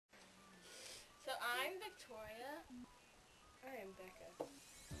Victoria. I am Becca.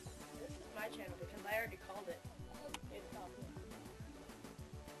 This is my channel because I already called it. It's called it.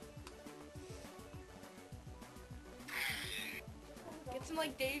 Get some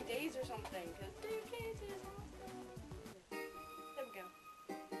like Davedays or something, because Davedays is awesome. There we go.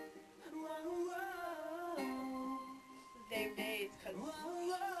 Davedays, because...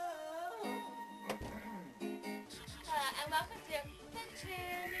 And welcome to the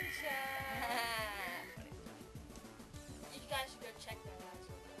Channing Show. You guys should go check that out.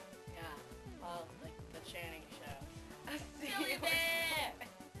 Yeah, like the Channing Show. Silly bear!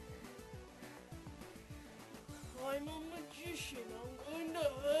 I'm a magician, I'm going to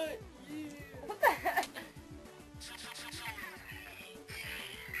hurt you. What the heck?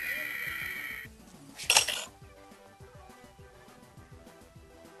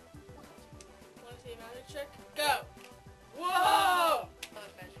 Want to see a magic trick? Go! Whoa! Oh,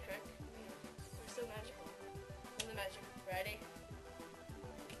 magic trick. We're so magical. I'm the magic. Ready?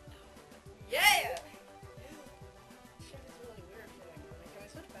 Yeah! Shit is really weird feeling. Can we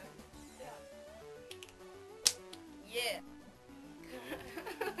switch back? Yeah.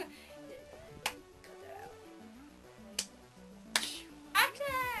 Cut that out. Action!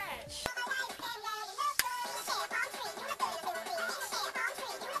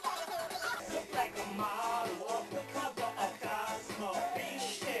 Like a model off the cover of Cosmo.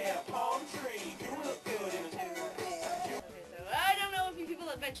 Beach palm tree. You look good in a Okay, so I don't know if you people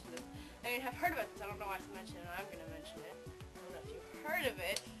have mentioned this. I mean, have heard about this. I don't know why to mention it. I'm going to mention it. I don't know if you've heard of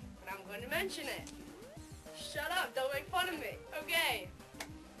it, but I'm going to mention it. Shut up. Don't make fun of me. Okay.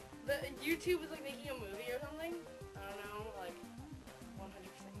 YouTube is like making a movie or something. I don't know, like 100%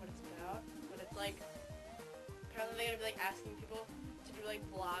 what it's about. But it's like, apparently they're going to be like asking people to do like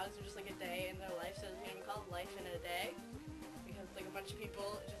vlogs or just like a day in their life. So it's going to be called Life in a Day. Because like a bunch of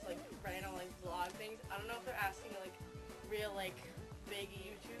people just like random like vlog things. I don't know if they're asking like real like big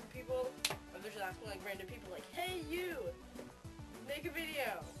YouTube people, or they're just asking like random people like, hey you, make a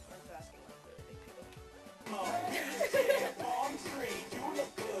video. Or if they're asking like really big people. palm tree. You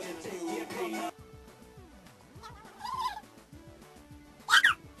look good in a TV.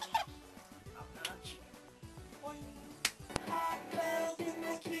 Top notch. Hot girls in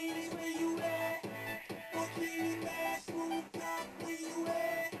bikinis, where you at? Bikini bathroom top, where you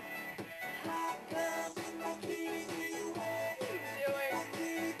at? Hot girls in bikinis, where you at?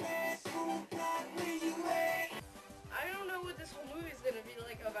 Bikini bathroom top, where you at? I don't know what this whole movie is gonna be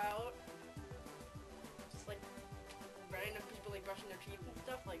like about. Just like random people like brushing their teeth and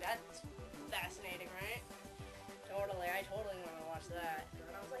stuff. Like that's fascinating, right? Totally, I totally want to watch that.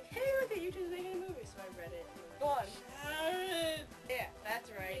 And I was like, hey, look at YouTube's making a movie, so I read it. Go on. Yeah, that's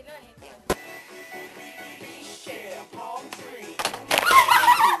right. Yeah, palm tree.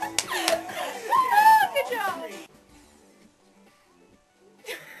 Good job.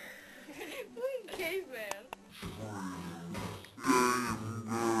 Fucking caveman.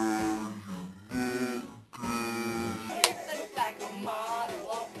 Like a model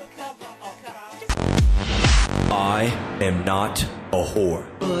off the cover of Cosmo. I am not a whore.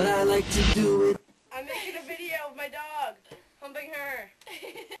 But I like to do it. I'm making a video of my dog humping her.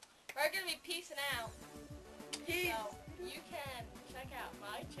 We're gonna be peacing out. Peace. So you can check out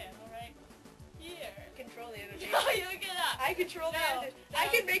my channel right here. Control the energy. No, you look it up. I control the No, energy. I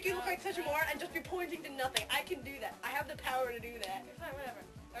no, can make you look no, like such a no. moron and just be pointing to nothing. I can do that. I have the power to do that. Fine, whatever.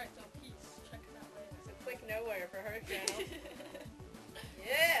 Alright, so peace. Check it out later. So click nowhere for her channel.